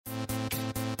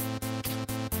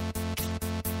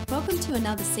Welcome to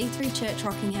another C3 Church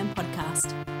Rockingham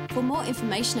podcast. For more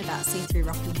information about C3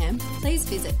 Rockingham, please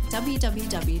visit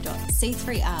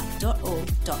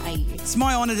www.c3r.org.au. It's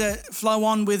my honour to flow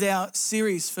on with our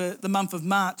series for the month of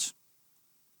March.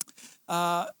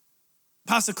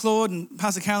 Pastor Claude and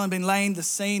Pastor Carolyn have been laying the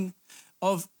scene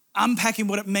of unpacking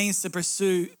what it means to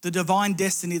pursue the divine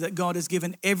destiny that God has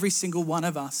given every single one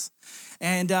of us.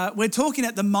 And we're talking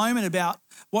at the moment about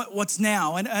what's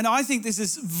now. And I think this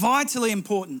is vitally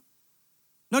important.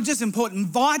 Not just important,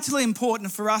 vitally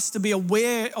important for us to be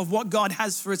aware of what God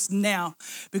has for us now,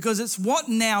 because it's what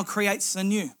now creates the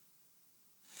new.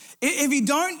 If you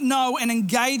don't know and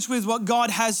engage with what God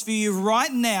has for you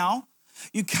right now,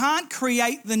 you can't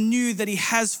create the new that he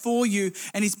has for you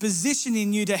and he's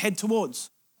positioning you to head towards.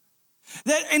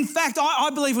 That, in fact,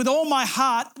 I believe with all my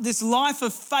heart, this life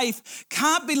of faith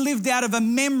can't be lived out of a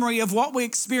memory of what we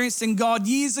experienced in God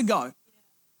years ago.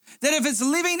 That if it's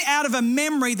living out of a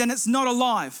memory, then it's not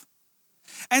alive.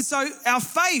 And so our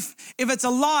faith, if it's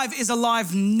alive, is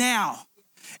alive now.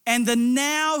 And the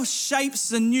now shapes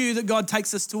the new that God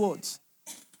takes us towards.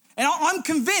 And I'm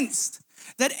convinced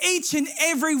that each and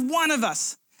every one of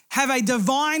us have a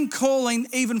divine calling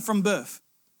even from birth.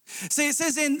 See, it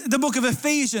says in the book of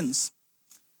Ephesians,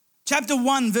 chapter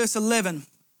 1, verse 11,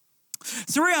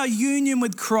 through our union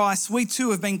with Christ, we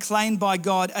too have been claimed by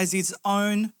God as his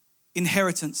own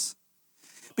inheritance.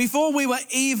 Before we were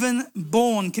even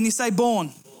born, can you say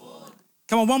born?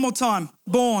 Come on, one more time,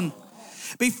 born.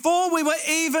 Before we were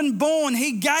even born,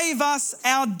 he gave us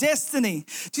our destiny.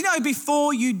 Do you know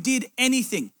before you did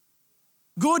anything,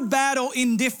 good, bad, or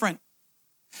indifferent,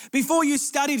 before you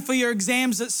studied for your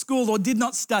exams at school or did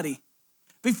not study,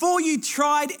 before you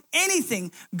tried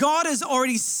anything, God has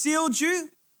already sealed you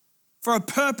for a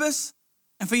purpose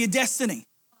and for your destiny.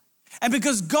 And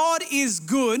because God is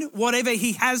good, whatever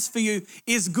he has for you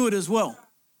is good as well.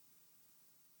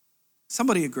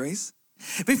 Somebody agrees.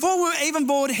 Before we were even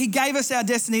born, he gave us our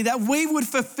destiny that we would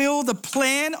fulfill the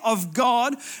plan of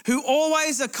God who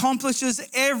always accomplishes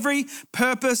every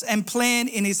purpose and plan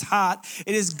in his heart.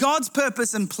 It is God's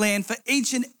purpose and plan for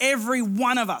each and every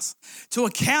one of us to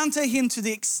encounter him to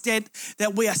the extent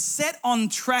that we are set on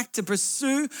track to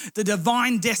pursue the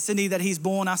divine destiny that he's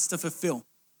born us to fulfill.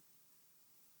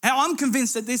 And I'm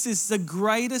convinced that this is the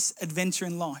greatest adventure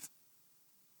in life.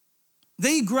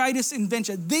 The greatest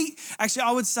adventure, actually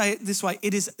I would say it this way,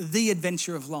 it is the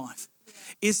adventure of life,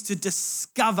 is to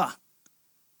discover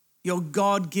your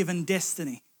God-given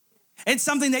destiny. It's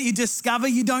something that you discover,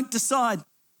 you don't decide.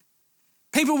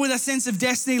 People with a sense of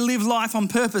destiny live life on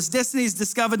purpose. Destiny is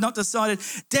discovered, not decided.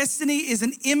 Destiny is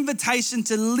an invitation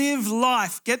to live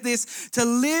life. Get this, to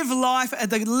live life at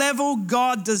the level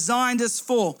God designed us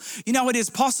for. You know, it is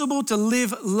possible to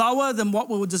live lower than what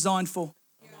we were designed for.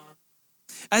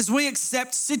 As we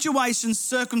accept situations,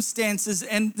 circumstances,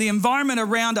 and the environment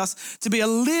around us to be a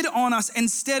lid on us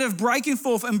instead of breaking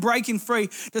forth and breaking free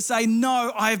to say,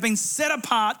 no, I have been set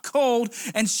apart, called,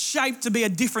 and shaped to be a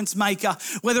difference maker,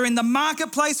 whether in the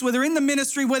marketplace, whether in the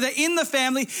ministry, whether in the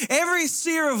family, every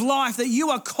sphere of life that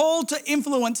you are called to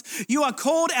influence, you are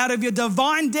called out of your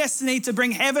divine destiny to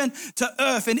bring heaven to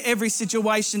earth in every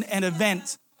situation and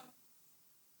event.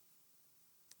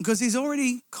 Because he's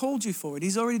already called you for it.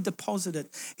 He's already deposited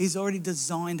it. He's already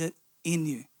designed it in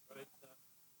you.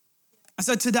 And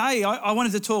so today I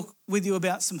wanted to talk with you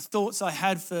about some thoughts I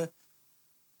had for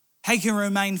how you can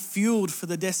remain fueled for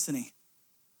the destiny.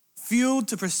 Fueled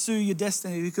to pursue your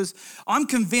destiny, because I'm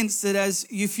convinced that as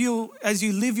you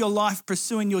live your life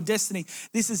pursuing your destiny,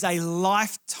 this is a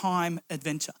lifetime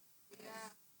adventure.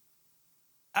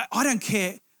 Yeah. I don't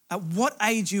care at what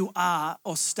age you are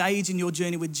or stage in your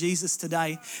journey with Jesus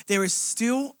today, there is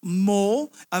still more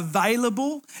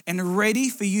available and ready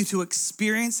for you to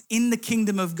experience in the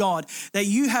kingdom of God that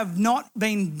you have not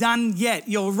been done yet.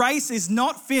 Your race is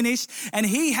not finished, and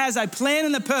he has a plan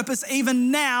and a purpose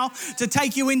even now to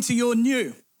take you into your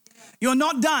new. You're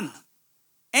not done.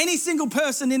 Any single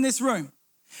person in this room.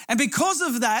 And because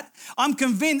of that, I'm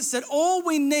convinced that all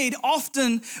we need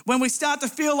often when we start to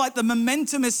feel like the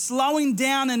momentum is slowing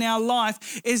down in our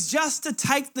life is just to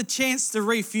take the chance to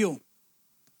refuel.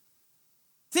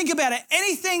 Think about it.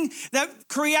 Anything that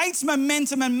creates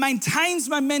momentum and maintains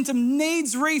momentum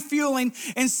needs refueling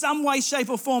in some way, shape,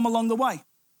 or form along the way.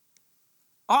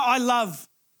 I love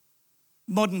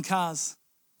modern cars.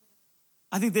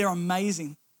 I think they're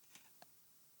amazing.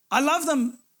 I love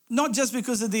them not just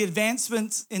because of the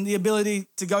advancements in the ability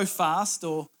to go fast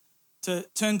or to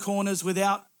turn corners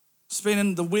without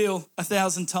spinning the wheel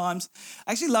 1,000 times.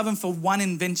 I actually love them for one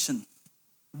invention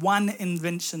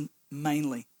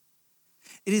mainly.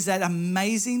 It is that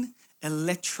amazing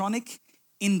electronic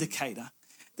indicator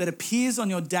that appears on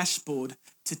your dashboard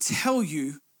to tell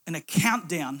you in a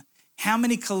countdown how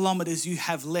many kilometers you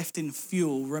have left in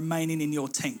fuel remaining in your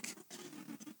tank.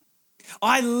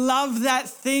 I love that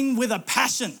thing with a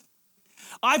passion.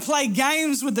 I play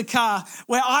games with the car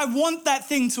where I want that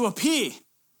thing to appear.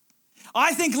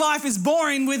 I think life is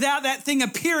boring without that thing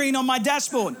appearing on my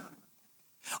dashboard.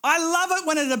 I love it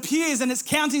when it appears and it's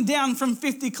counting down from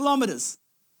 50 kilometers.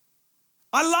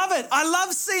 I love it. I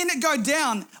love seeing it go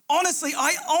down. Honestly,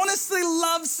 I honestly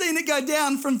love seeing it go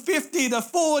down from 50 to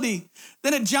 40.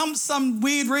 Then it jumps some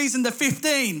weird reason to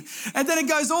 15. And then it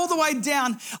goes all the way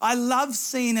down. I love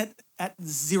seeing it at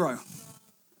 0.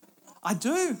 I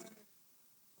do.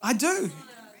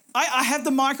 I have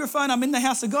the microphone. I'm in the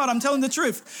house of God. I'm telling the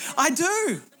truth. I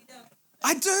do.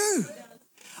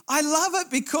 I love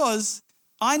it because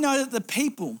I know that the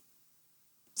people,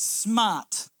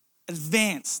 smart,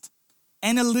 advanced,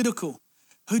 analytical,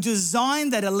 who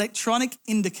designed that electronic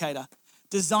indicator,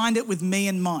 designed it with me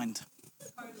in mind.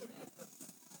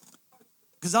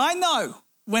 Because I know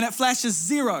when it flashes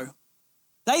 0,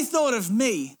 they thought of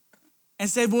me and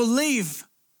said, we'll leave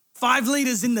 5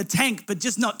 liters in the tank, but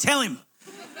just not tell him.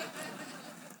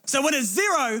 So when it's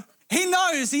 0, he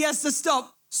knows he has to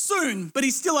stop soon, but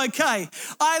he's still okay.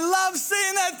 I love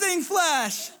seeing that thing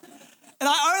flash. And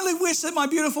I only wish that my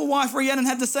beautiful wife, Rhiannon,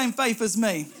 had the same faith as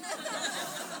me.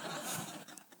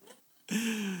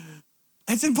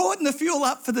 It's important to fuel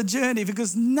up for the journey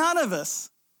because none of us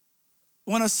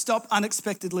want to stop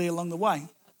unexpectedly along the way.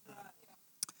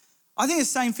 I think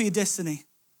it's the same for your destiny.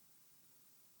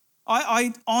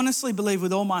 I honestly believe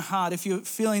with all my heart, if you're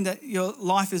feeling that your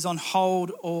life is on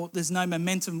hold or there's no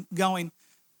momentum going,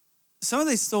 some of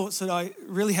these thoughts that I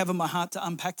really have in my heart to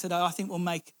unpack today, I think will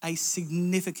make a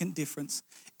significant difference,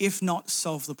 if not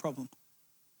solve the problem.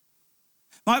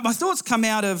 My thoughts come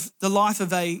out of the life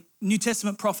of a New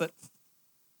Testament prophet.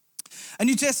 A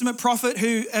New Testament prophet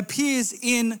who appears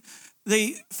in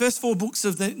the first 4 books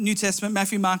of the New Testament,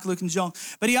 Matthew, Mark, Luke, and John.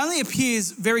 But he only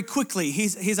appears very quickly.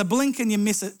 He's a blink and you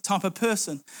miss it type of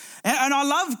person. And I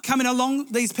love coming along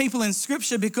these people in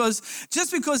Scripture because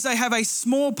just because they have a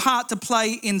small part to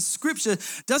play in Scripture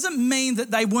doesn't mean that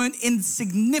they weren't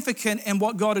insignificant in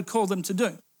what God had called them to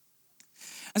do.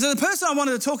 And so the person I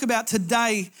wanted to talk about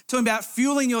today, talking about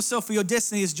fueling yourself for your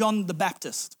destiny, is John the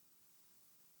Baptist.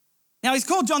 Now, he's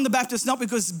called John the Baptist not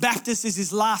because Baptist is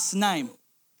his last name.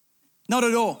 Not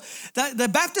at all. The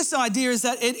Baptist idea is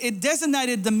that it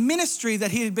designated the ministry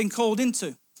that he had been called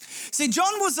into. See,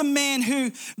 John was a man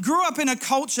who grew up in a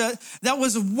culture that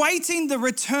was waiting the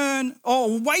return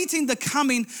or waiting the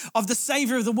coming of the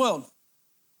Savior of the world.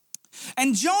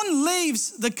 And John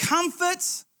leaves the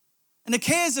comforts and the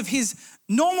cares of his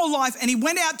normal life, and he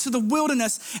went out to the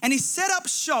wilderness and he set up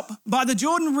shop by the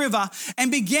Jordan River and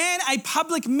began a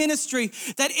public ministry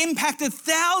that impacted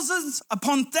thousands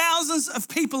upon thousands of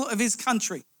people of his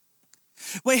country,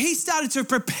 where he started to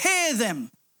prepare them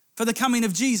for the coming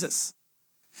of Jesus.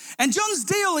 And John's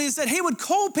deal is that he would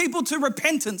call people to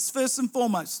repentance first and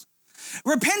foremost.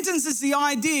 Repentance is the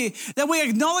idea that we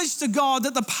acknowledge to God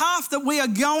that the path that we are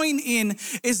going in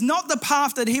is not the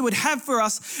path that he would have for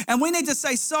us. And we need to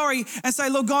say sorry and say,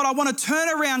 Lord God, I want to turn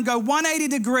around, go 180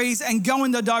 degrees and go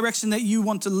in the direction that you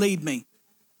want to lead me.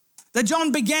 That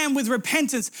John began with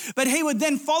repentance, but he would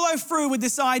then follow through with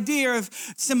this idea of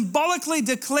symbolically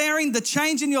declaring the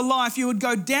change in your life. You would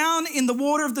go down in the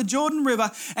water of the Jordan River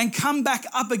and come back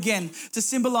up again to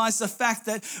symbolize the fact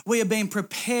that we are being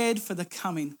prepared for the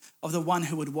coming of the one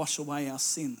who would wash away our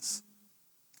sins.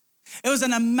 It was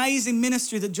an amazing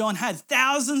ministry that John had.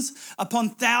 Thousands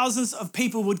upon thousands of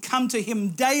people would come to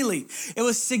him daily. It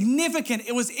was significant.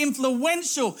 It was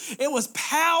influential. It was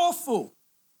powerful.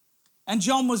 And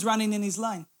John was running in his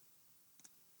lane.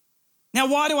 Now,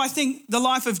 why do I think the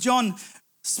life of John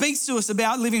speaks to us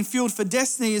about living fueled for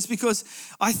destiny is because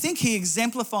I think he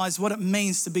exemplifies what it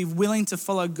means to be willing to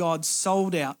follow God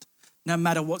sold out no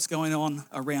matter what's going on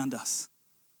around us.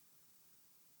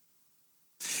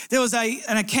 There was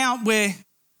an account where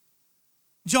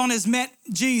John has met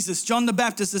Jesus. John the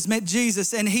Baptist has met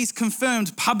Jesus, and he's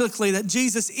confirmed publicly that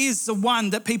Jesus is the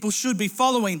one that people should be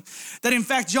following. That in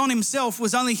fact, John himself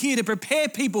was only here to prepare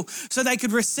people so they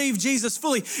could receive Jesus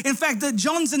fully. In fact, that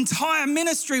John's entire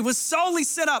ministry was solely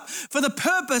set up for the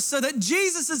purpose so that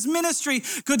Jesus' ministry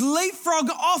could leapfrog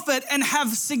off it and have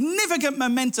significant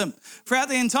momentum throughout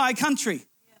the entire country.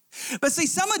 But see,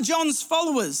 some of John's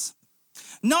followers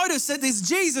notice that this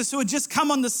Jesus who had just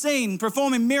come on the scene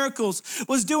performing miracles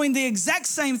was doing the exact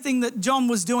same thing that John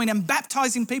was doing and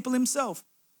baptizing people himself.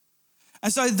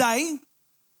 And so they,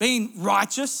 being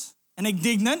righteous and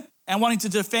indignant and wanting to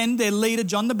defend their leader,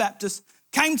 John the Baptist,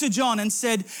 came to John and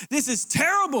said, this is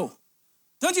terrible.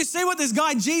 Don't you see what this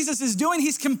guy Jesus is doing?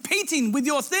 He's competing with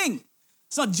your thing.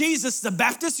 It's not Jesus the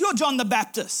Baptist, you're John the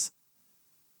Baptist.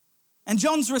 And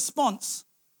John's response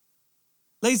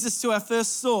leads us to our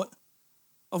first thought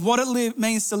of what it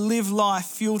means to live life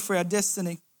fueled for our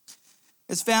destiny.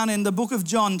 It's found in the book of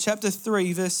John, chapter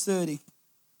 3, verse 30.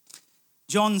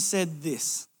 John said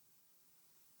this,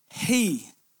 he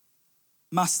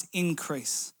must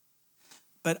increase,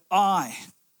 but I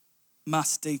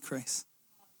must decrease.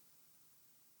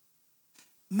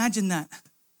 Imagine that,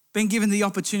 being given the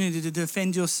opportunity to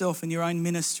defend yourself in your own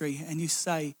ministry, and you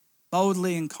say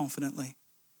boldly and confidently,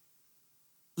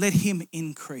 let him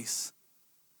increase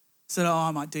so that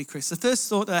I might decrease. The first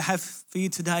thought that I have for you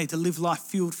today to live life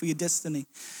fueled for your destiny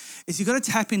is you've got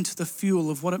to tap into the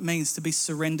fuel of what it means to be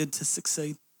surrendered to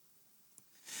succeed.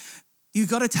 You've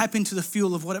got to tap into the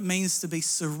fuel of what it means to be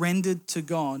surrendered to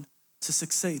God to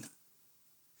succeed.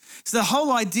 So the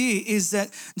whole idea is that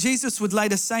Jesus would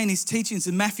later say in his teachings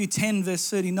in Matthew 10, verse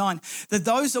 39, that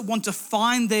those that want to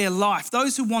find their life,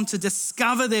 those who want to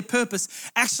discover their purpose,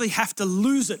 actually have to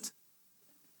lose it.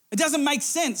 It doesn't make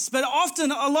sense, but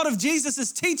often a lot of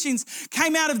Jesus's teachings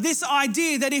came out of this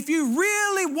idea that if you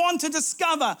really want to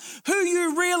discover who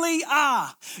you really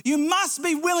are, you must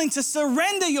be willing to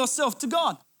surrender yourself to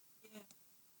God.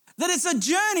 That it's a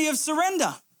journey of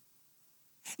surrender.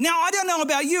 Now, I don't know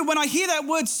about you, when I hear that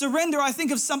word surrender, I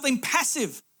think of something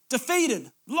passive,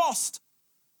 defeated, lost.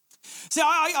 See,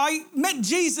 I met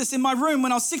Jesus in my room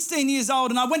when I was 16 years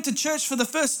old, and I went to church for the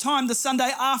first time the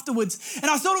Sunday afterwards, and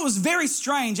I thought it was very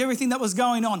strange, everything that was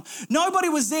going on. Nobody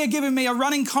was there giving me a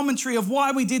running commentary of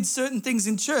why we did certain things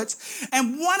in church.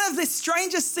 And one of the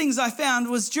strangest things I found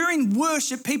was during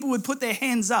worship, people would put their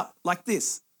hands up like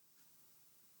this.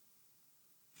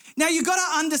 Now, you've got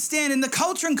to understand, in the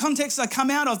culture and context I come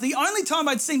out of, the only time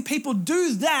I'd seen people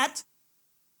do that,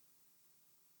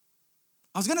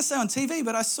 I was going to say on TV,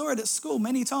 but I saw it at school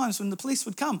many times when the police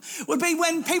would come, would be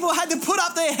when people had to put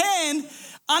up their hand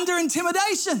under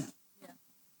intimidation. Yeah.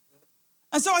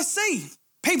 And so I see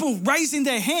people raising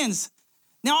their hands.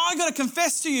 Now, I got to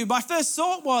confess to you, my first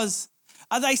thought was,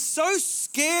 are they so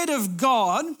scared of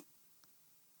God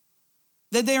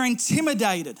that they're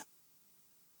intimidated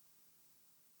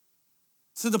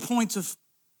to the point of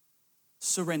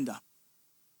surrender?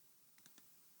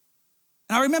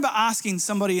 And I remember asking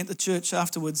somebody at the church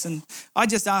afterwards, and I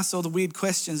just asked all the weird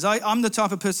questions. I'm the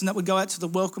type of person that would go out to the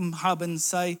welcome hub and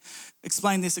say,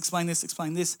 explain this, explain this,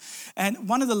 explain this. And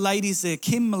one of the ladies there,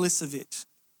 Kim Milisevich,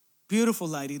 beautiful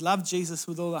lady, loved Jesus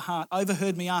with all her heart,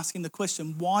 overheard me asking the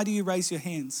question, why do you raise your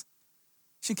hands?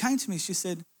 She came to me, she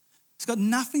said, it's got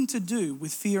nothing to do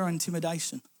with fear or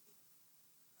intimidation.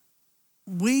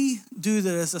 We do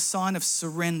that as a sign of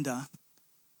surrender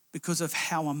because of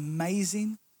how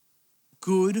amazing,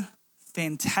 good,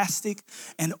 fantastic,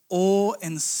 and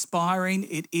awe-inspiring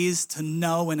it is to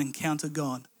know and encounter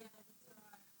God.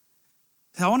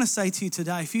 So I want to say to you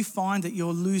today, if you find that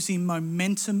you're losing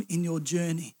momentum in your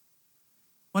journey,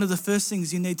 one of the first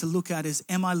things you need to look at is,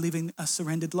 am I living a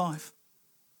surrendered life?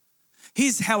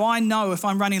 Here's how I know if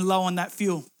I'm running low on that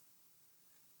fuel.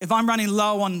 If I'm running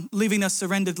low on living a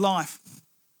surrendered life.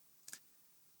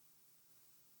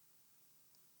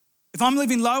 If I'm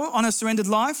living low on a surrendered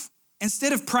life,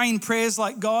 instead of praying prayers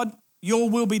like, God, your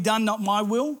will be done, not my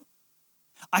will,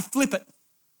 I flip it.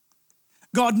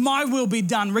 God, my will be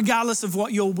done regardless of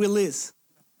what your will is.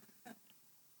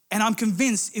 And I'm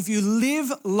convinced if you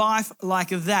live life like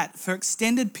that for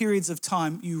extended periods of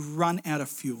time, you run out of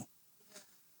fuel.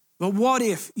 But what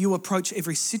if you approach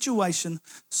every situation,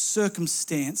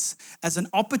 circumstance as an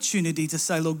opportunity to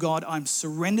say, Lord God, I'm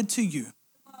surrendered to you.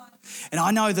 And I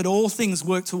know that all things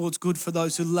work towards good for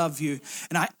those who love you.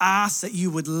 And I ask that you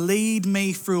would lead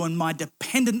me through in my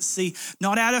dependency,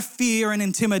 not out of fear and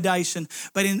intimidation,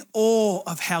 but in awe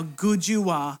of how good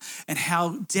you are and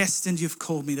how destined you've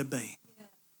called me to be.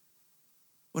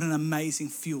 What an amazing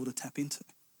fuel to tap into.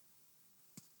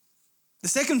 The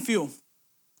second fuel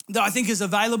that I think is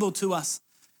available to us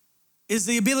is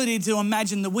the ability to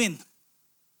imagine the win.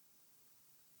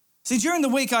 See, during the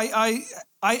week, I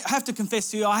have to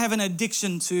confess to you, I have an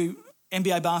addiction to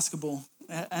NBA basketball,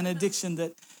 an addiction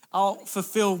that I'll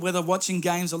fulfill whether watching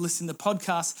games or listening to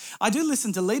podcasts. I do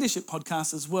listen to leadership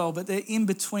podcasts as well, but they're in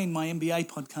between my NBA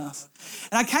podcasts.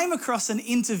 And I came across an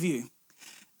interview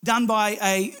done by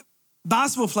a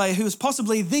basketball player who was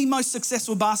possibly the most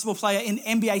successful basketball player in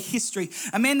NBA history,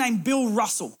 a man named Bill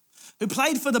Russell, who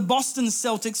played for the Boston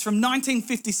Celtics from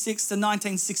 1956 to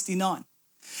 1969.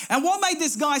 And what made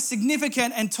this guy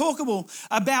significant and talkable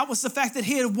about was the fact that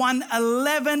he had won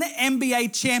 11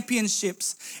 NBA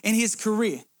championships in his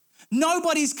career.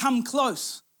 Nobody's come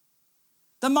close.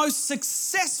 The most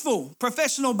successful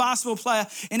professional basketball player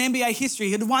in NBA history.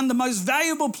 He had won the most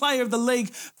valuable player of the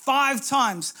league 5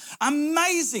 times.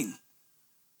 Amazing.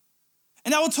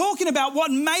 And they were talking about what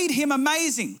made him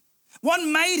amazing. What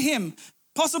made him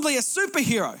possibly a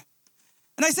superhero.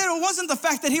 And they said it wasn't the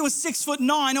fact that he was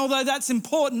 6'9", although that's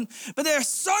important, but there are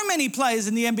so many players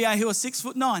in the NBA who are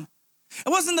 6'9". It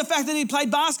wasn't the fact that he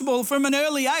played basketball from an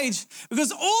early age,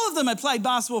 because all of them had played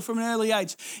basketball from an early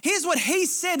age. Here's what he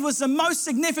said was the most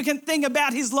significant thing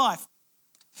about his life.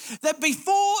 That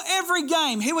before every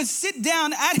game, he would sit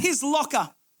down at his locker.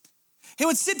 He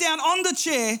would sit down on the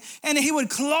chair and he would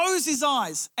close his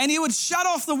eyes and he would shut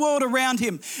off the world around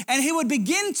him. And he would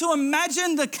begin to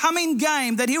imagine the coming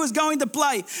game that he was going to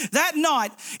play that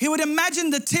night. He would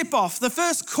imagine the tip-off, the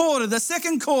first quarter, the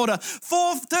second quarter,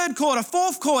 third quarter,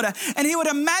 fourth quarter. And he would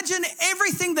imagine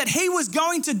everything that he was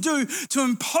going to do to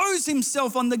impose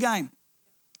himself on the game.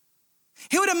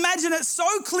 He would imagine it so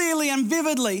clearly and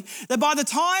vividly that by the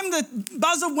time the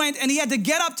buzzer went and he had to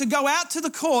get up to go out to the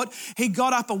court, he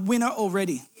got up a winner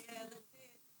already.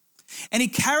 And he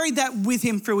carried that with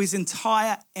him through his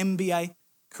entire NBA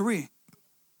career.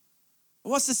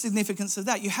 What's the significance of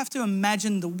that? You have to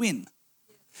imagine the win.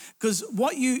 Because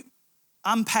what you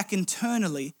unpack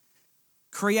internally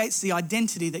creates the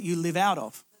identity that you live out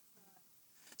of.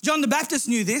 John the Baptist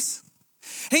knew this.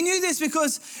 He knew this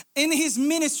because in his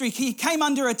ministry, he came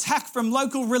under attack from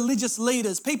local religious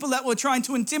leaders, people that were trying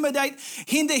to intimidate,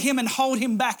 hinder him and hold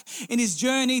him back in his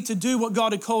journey to do what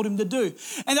God had called him to do.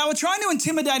 And they were trying to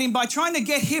intimidate him by trying to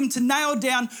get him to nail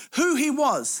down who he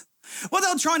was. What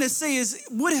they were trying to see is,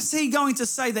 was he going to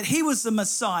say that he was the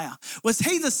Messiah? Was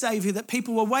he the Savior that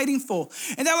people were waiting for?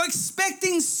 And they were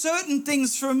expecting certain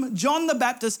things from John the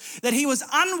Baptist that he was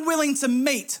unwilling to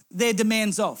meet their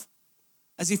demands of,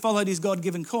 as he followed his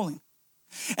God-given calling.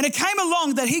 And it came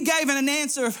along that he gave an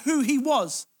answer of who he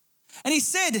was. And he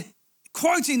said,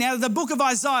 quoting out of the book of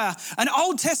Isaiah, an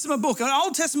Old Testament book, an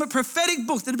Old Testament prophetic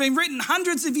book that had been written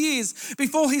hundreds of years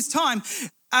before his time,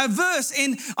 a verse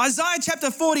in Isaiah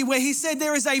chapter 40 where he said,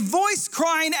 there is a voice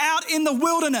crying out in the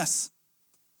wilderness,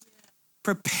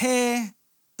 prepare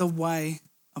the way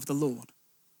of the Lord.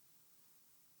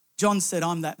 John said,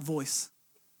 I'm that voice.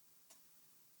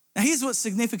 Now, here's what's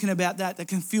significant about that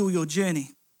can fuel your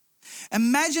journey.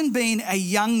 Imagine being a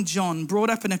young John brought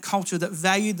up in a culture that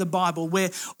valued the Bible, where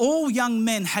all young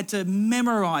men had to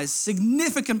memorize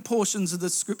significant portions of the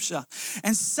scripture.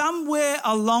 And somewhere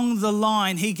along the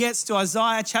line, he gets to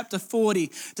Isaiah chapter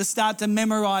 40 to start to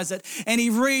memorize it. And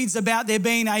he reads about there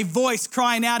being a voice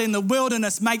crying out in the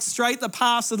wilderness, make straight the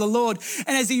paths of the Lord.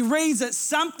 And as he reads it,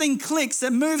 something clicks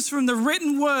that moves from the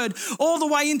written word all the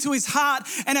way into his heart,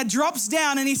 and it drops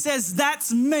down and he says,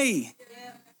 that's me.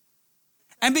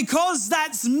 And because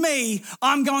that's me,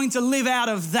 I'm going to live out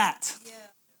of that. Yeah.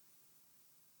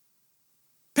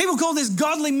 People call this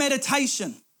godly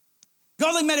meditation.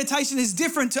 Godly meditation is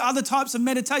different to other types of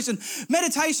meditation.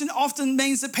 Meditation often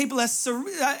means that people are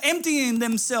emptying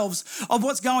themselves of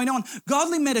what's going on.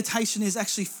 Godly meditation is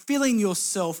actually filling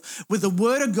yourself with the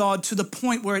Word of God to the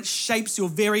point where it shapes your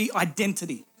very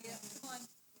identity.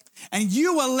 And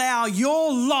you allow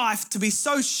your life to be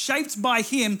so shaped by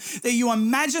him that you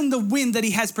imagine the win that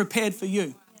he has prepared for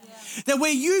you. Yeah. That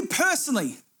where you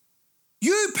personally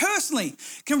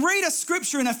can read a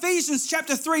scripture in Ephesians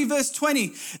chapter 3 verse 20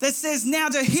 that says, now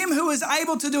to him who is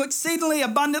able to do exceedingly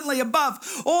abundantly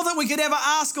above all that we could ever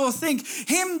ask or think,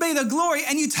 him be the glory.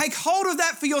 And you take hold of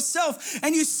that for yourself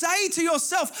and you say to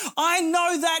yourself, I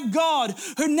know that God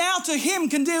who now to him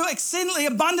can do exceedingly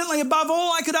abundantly above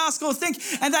all I could ask or think.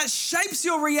 And that shapes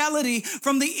your reality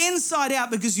from the inside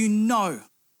out, because you know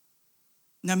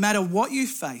no matter what you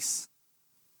face,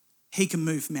 he can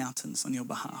move mountains on your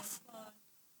behalf.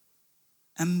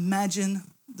 Imagine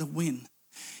the win.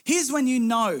 Here's when you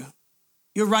know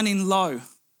you're running low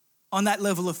on that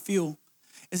level of fuel,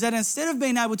 is that instead of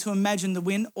being able to imagine the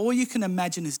win, all you can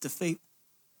imagine is defeat.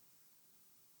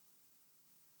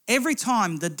 Every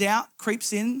time the doubt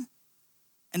creeps in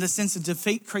and the sense of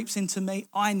defeat creeps into me,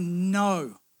 I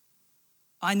know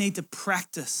I need to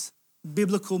practice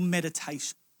biblical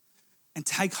meditation and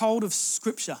take hold of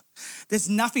scripture. There's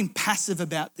nothing passive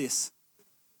about this.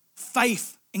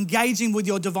 Faith, engaging with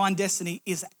your divine destiny,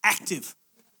 is active,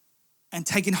 and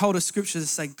taking hold of scripture to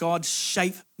say, God,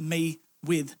 shape me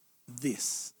with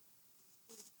this.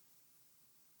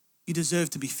 You deserve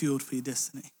to be fueled for your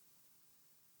destiny.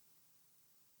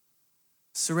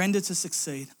 Surrender to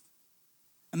succeed.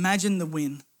 Imagine the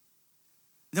win.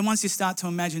 Then once you start to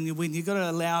imagine your win, you've got to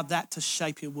allow that to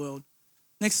shape your world.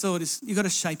 Next thought is you've got to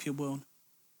shape your world.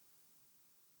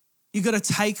 You've got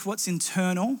to take what's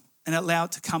internal and allow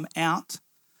it to come out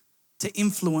to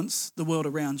influence the world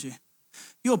around you.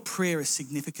 Your prayer is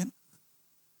significant.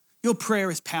 Your prayer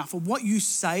is powerful. What you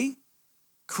say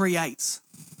creates.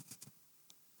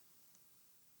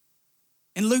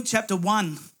 In Luke chapter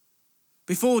 1,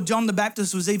 before John the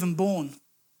Baptist was even born,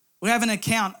 we have an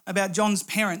account about John's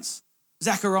parents,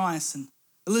 Zacharias and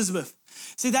Elizabeth.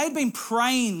 See, they'd been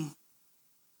praying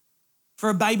for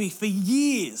a baby for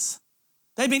years.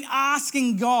 They'd been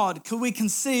asking God, could we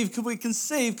conceive, could we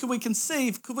conceive, could we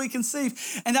conceive, could we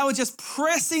conceive? And they were just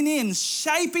pressing in,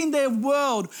 shaping their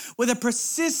world with a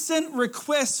persistent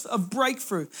request of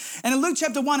breakthrough. And in Luke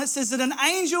chapter 1, it says that an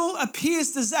angel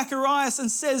appears to Zacharias and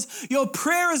says, your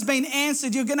prayer has been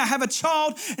answered. You're going to have a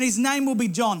child and his name will be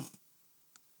John.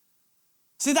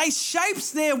 See, they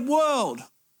shaped their world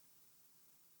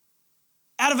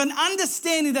out of an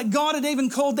understanding that God had even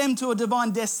called them to a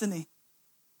divine destiny.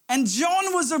 And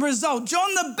John was the result.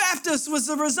 John the Baptist was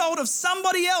the result of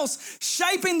somebody else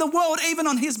shaping the world even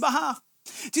on his behalf.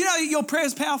 Do you know that your prayer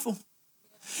is powerful?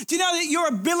 Do you know that your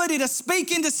ability to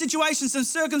speak into situations and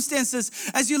circumstances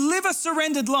as you live a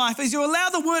surrendered life, as you allow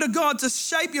the word of God to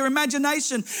shape your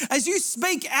imagination, as you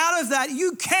speak out of that,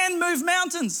 you can move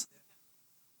mountains.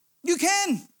 You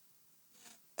can.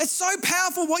 It's so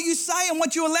powerful what you say and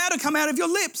what you allow to come out of your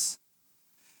lips.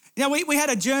 You know, we had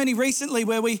a journey recently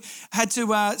where we had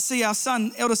to see our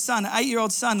son, eldest son,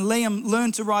 8-year-old son, Liam,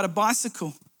 learn to ride a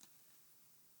bicycle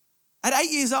at 8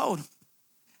 years old.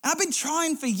 And I've been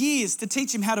trying for years to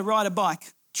teach him how to ride a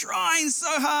bike. Trying so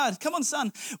hard. Come on,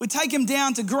 son. We'd take him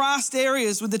down to grassed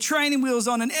areas with the training wheels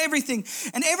on and everything.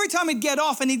 And every time he'd get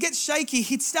off and he'd get shaky,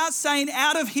 he'd start saying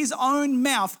out of his own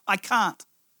mouth, I can't.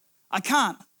 I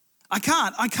can't. I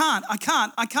can't, I can't, I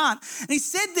can't, I can't. And he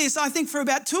said this, I think, for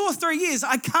about 2 or 3 years.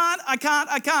 I can't, I can't,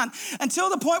 I can't. Until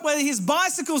the point where his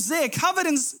bicycle's there, covered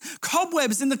in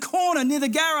cobwebs in the corner near the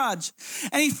garage.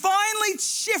 And he finally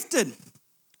shifted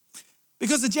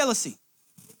because of jealousy.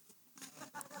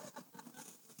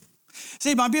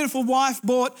 See, my beautiful wife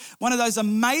bought one of those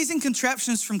amazing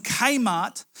contraptions from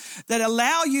Kmart that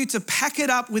allow you to pack it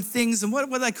up with things, and what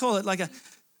do they call it? Like a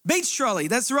beach trolley,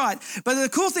 that's right. But the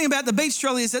cool thing about the beach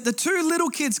trolley is that the 2 little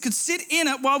kids could sit in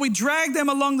it while we drag them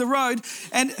along the road.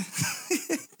 And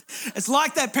it's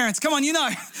like that, parents. Come on, you know.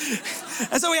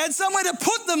 And so we had somewhere to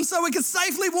put them so we could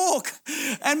safely walk.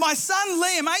 And my son,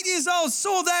 Liam, 8 years old,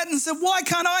 saw that and said, why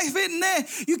can't I fit in there?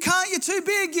 You can't, you're too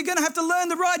big. You're going to have to learn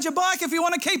to ride your bike if you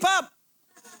want to keep up.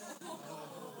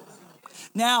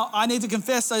 Now, I need to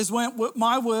confess those weren't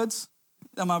my words.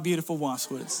 They're my beautiful wife's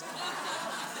words.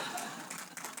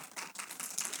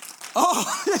 Oh,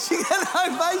 she got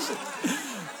an ovation.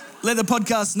 Let the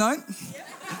podcast know.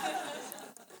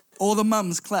 All the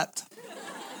mums clapped.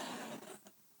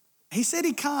 He said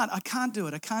he can't. I can't do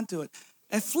it. I can't do it.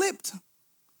 It flipped.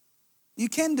 You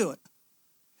can do it.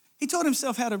 He taught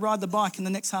himself how to ride the bike in the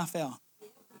next half hour.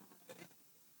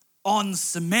 On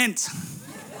cement.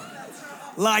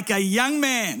 Like a young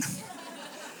man.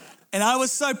 And I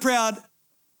was so proud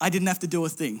I didn't have to do a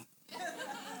thing.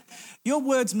 Your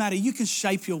words matter. You can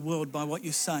shape your world by what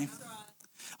you say.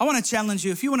 I want to challenge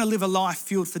you. If you want to live a life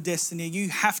fueled for destiny, you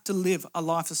have to live a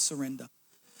life of surrender.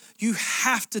 You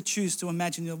have to choose to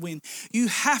imagine your win. You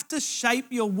have to shape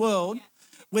your world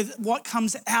with what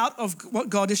comes out of what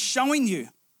God is showing you.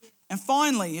 And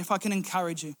finally, if I can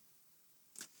encourage you,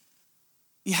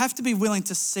 you have to be willing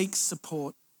to seek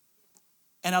support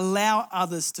and allow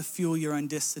others to fuel your own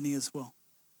destiny as well.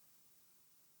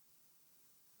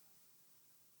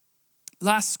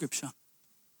 Last scripture.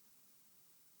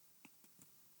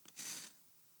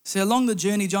 See, along the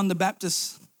journey, John the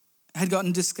Baptist had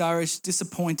gotten discouraged,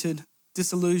 disappointed,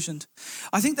 disillusioned.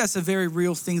 I think that's a very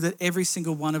real thing that every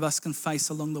single one of us can face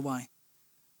along the way.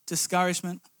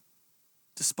 Discouragement,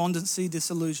 despondency,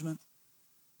 disillusionment.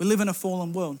 We live in a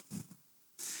fallen world.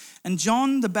 And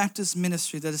John the Baptist's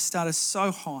ministry that has started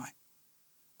so high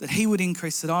that he would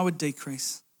increase, that I would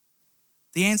decrease.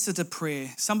 The answer to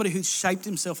prayer, somebody who shaped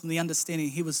himself in the understanding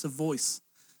he was the voice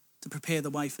to prepare the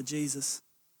way for Jesus.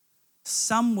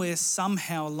 Somewhere,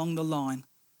 somehow along the line,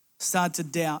 started to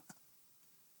doubt,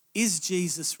 is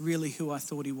Jesus really who I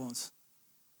thought he was?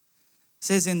 It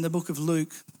says in the book of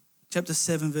Luke, chapter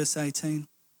 7, verse 18,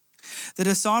 the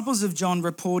disciples of John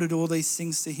reported all these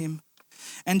things to him.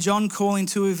 And John, calling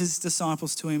 2 of his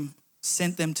disciples to him,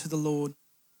 sent them to the Lord,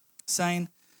 saying,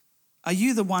 are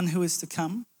you the one who is to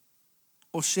come?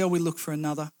 Or shall we look for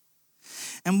another?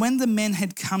 And when the men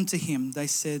had come to him, they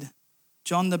said,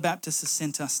 John the Baptist has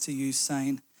sent us to you,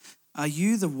 saying, Are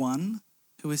you the one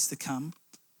who is to come,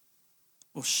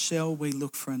 or shall we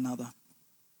look for another?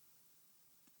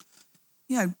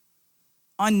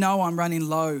 I know I'm running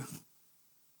low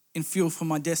in fuel for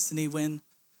my destiny when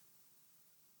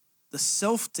the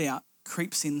self-doubt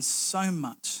creeps in so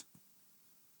much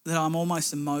that I'm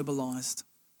almost immobilized.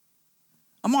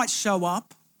 I might show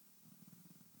up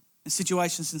in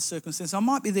situations and circumstances. I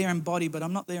might be there in body, but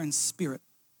I'm not there in spirit.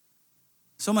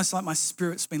 It's almost like my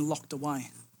spirit's been locked away.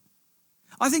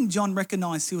 I think John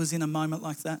recognized he was in a moment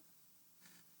like that.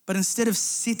 But instead of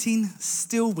sitting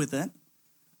still with it,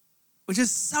 which is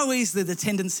so easily the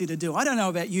tendency to do, I don't know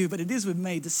about you, but it is with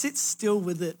me, to sit still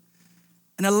with it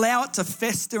and allow it to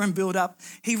fester and build up,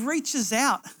 he reaches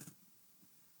out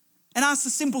and asks a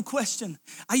simple question.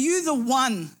 Are you the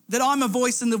one that I'm a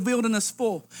voice in the wilderness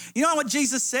for? You know what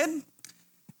Jesus said?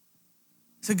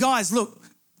 So guys, look,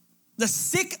 the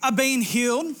sick are being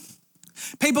healed.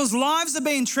 People's lives are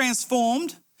being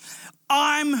transformed.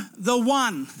 I'm the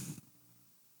one.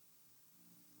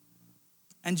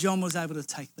 And John was able to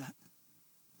take that.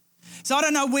 So I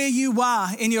don't know where you are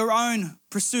in your own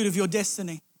pursuit of your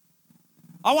destiny.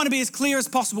 I want to be as clear as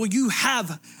possible. You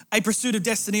have a pursuit of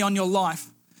destiny on your life.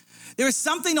 There is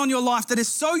something on your life that is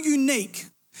so unique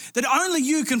that only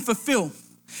you can fulfill.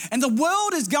 And the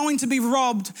world is going to be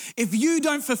robbed if you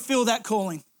don't fulfill that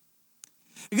calling.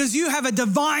 Because you have a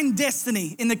divine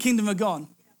destiny in the kingdom of God.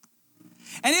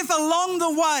 And if along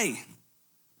the way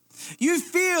you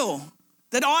feel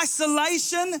that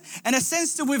isolation and a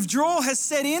sense to withdraw has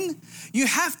set in, you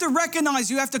have to recognize,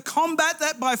 you have to combat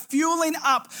that by fueling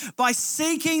up, by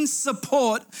seeking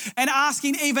support and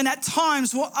asking even at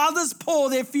times will others pour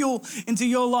their fuel into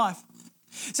your life.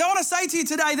 So I want to say to you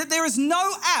today that there is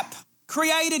no app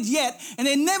created yet, and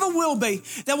there never will be,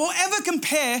 that will ever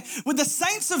compare with the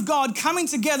saints of God coming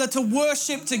together to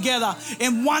worship together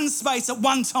in one space at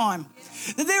one time.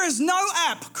 That there is no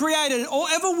app created or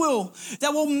ever will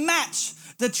that will match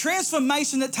the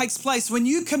transformation that takes place when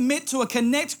you commit to a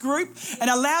connect group and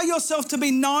allow yourself to be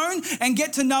known and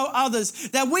get to know others.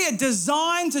 That we are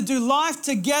designed to do life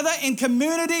together in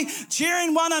community,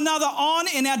 cheering one another on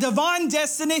in our divine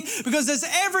destiny, because as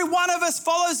every one of us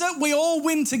follows it, we all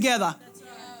win together. That's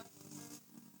right.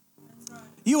 That's right.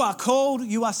 You are called,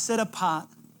 you are set apart.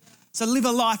 So live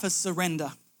a life of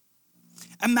surrender.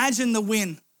 Imagine the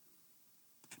win.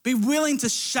 Be willing to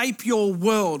shape your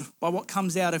world by what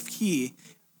comes out of here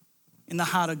in the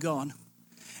heart of God.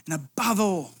 And above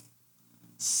all,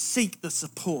 seek the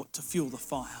support to fuel the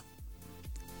fire.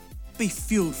 Be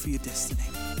fueled for your destiny.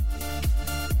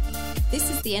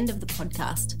 This is the end of the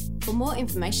podcast. For more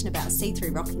information about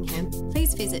C3 Rockingham,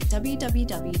 please visit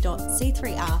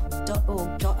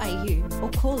www.c3r.org.au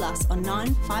or call us on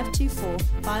 9524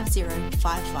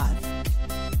 5055.